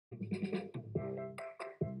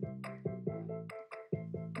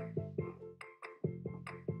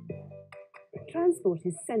Transport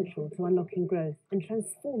is central to unlocking growth and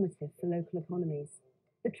transformative for local economies.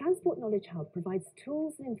 The Transport Knowledge Hub provides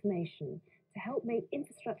tools and information to help make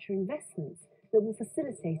infrastructure investments that will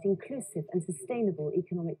facilitate inclusive and sustainable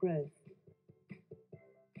economic growth.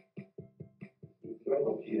 It's a great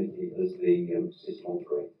opportunity as the system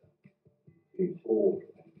operator to talk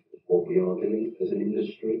what we are doing as an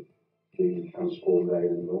industry to transform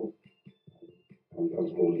rail and north and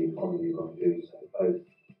transform the economy by doing so, both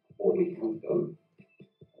what we have done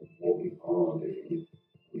and what we are doing.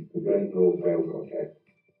 The Great North Rail project,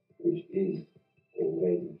 which is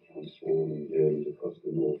already transforming journeys across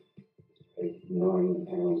the north, it's created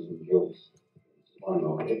 9,000 jobs in the supply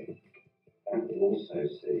market. That will also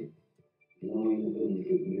see 900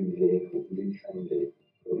 new vehicles, new train vehicles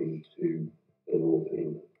coming to the north of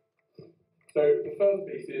England. So the first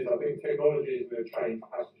piece is, I think technology is going to change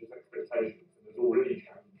passengers' expectations, and has already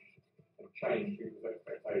changed people's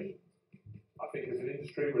expectations. I think as an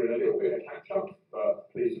industry we're in a little bit of catch-up,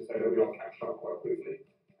 but pleased to say that we are catching up quite quickly.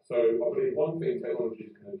 So I believe one thing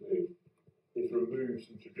technology is going to do is remove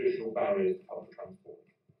some traditional barriers to public transport.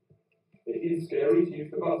 It is scary to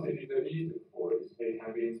use the bus if you've never used it before. It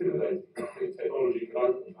can be intimidating. I think technology can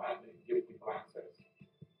open that and it can give people access.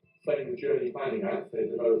 Same with Journey Planning apps, they're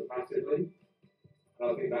developed massively,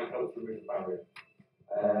 and I think that helps remove the barrier.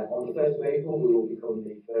 On the 1st of April, we will become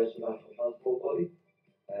the first national transport body,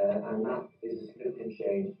 and that is a significant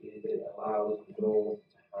change because it allows the North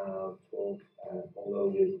to have talk,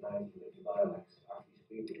 although there's 90 different dialects, actually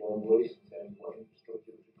speak with one voice in terms of what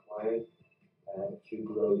infrastructure is required to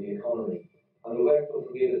grow the economy. And the work from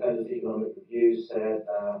the Independent Economic Review said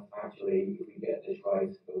that actually, if we get this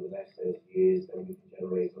right over the next 30 years, then we can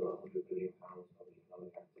generate over £100 billion of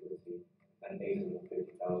economic activity and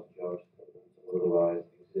 850,000 jobs that would otherwise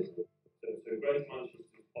exist. So Greater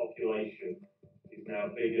Manchester's population is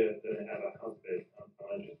now bigger than it ever has been. And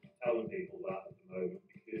I'm just telling people that at the moment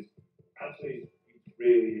because actually it's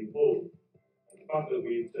really important. And the fact that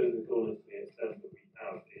we've turned the corner to the extent that we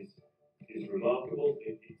have is remarkable.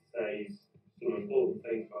 It says some important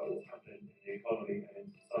things about what's happening in the economy and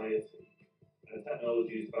in society. And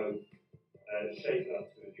technology is both shaped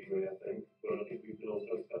that to a degree, I think, but I think we can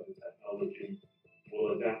also expect the technology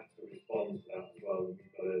will adapt to respond to that as well. And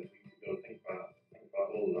we've got to think about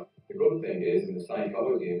all of that. The good thing is, and the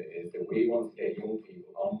psychology of it is, that we want to get young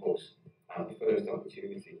people on bus at the first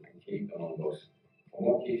opportunity and keep them on bus. And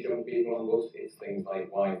what keeps young people on bus is things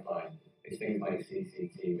like Wi-Fi, it's things like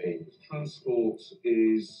CCTV. Transport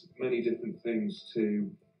is many different things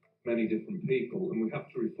to many different people, and we have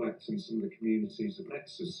to reflect in some of the communities that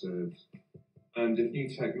Nexus serves. And if new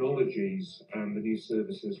technologies and the new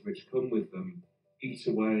services which come with them eat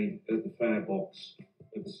away at the fare box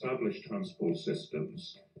of established transport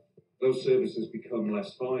systems, those services become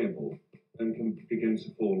less viable and can begin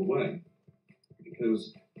to fall away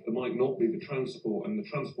because there might not be the transport, and the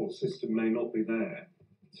transport system may not be there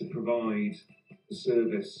to provide the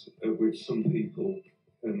service of which some people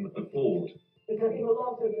can afford. Because I think a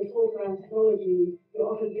lot of the talk around technology, you're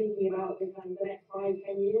often thinking about the next 5,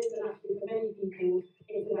 10 years, and actually for many people,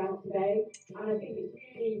 it's about today. And I think it's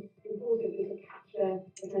really important to capture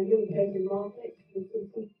the young person market. There's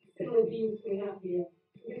some similar themes coming out here.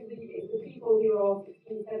 Because it's the people who are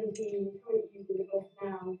 16, 17, currently using the bus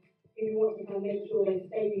now, who want to make sure they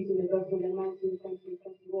stay using the bus when they're 19, 20,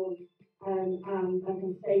 21, and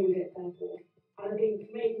can stay with it therefore. And I think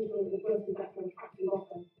making sure that the bus is that attractive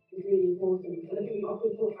offer is really important. And I think we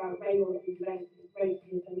often talk about rail at these events, it's great to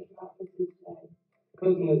hear so much about buses today.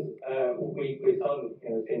 Customers, we saw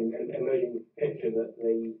in an emerging picture that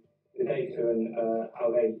the data and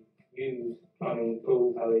how they use planning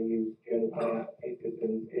tools, how they use journey planning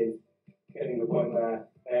systems is getting to the point where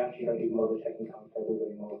they actually don't even bother checking timetables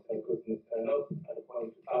anymore. So customers turn up at a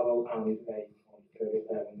point to travel and they want to service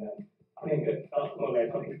there and then. I think that's one where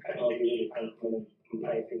technology really can come in and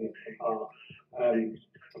play a significant part.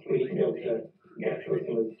 We need to be able to get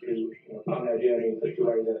customers to plan their journey in such a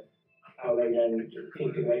way that how they then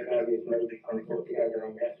integrate various modes of transport together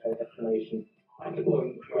and get to their destination at the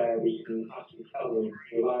point where we can actually tell them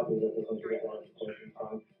reliably that they're going to get there at a point in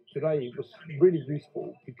time. Today was really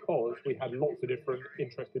useful because we had lots of different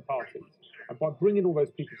interested parties. And by bringing all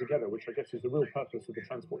those people together, which I guess is the real purpose of the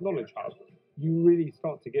Transport Knowledge Hub, you really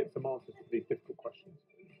start to get some answers to these difficult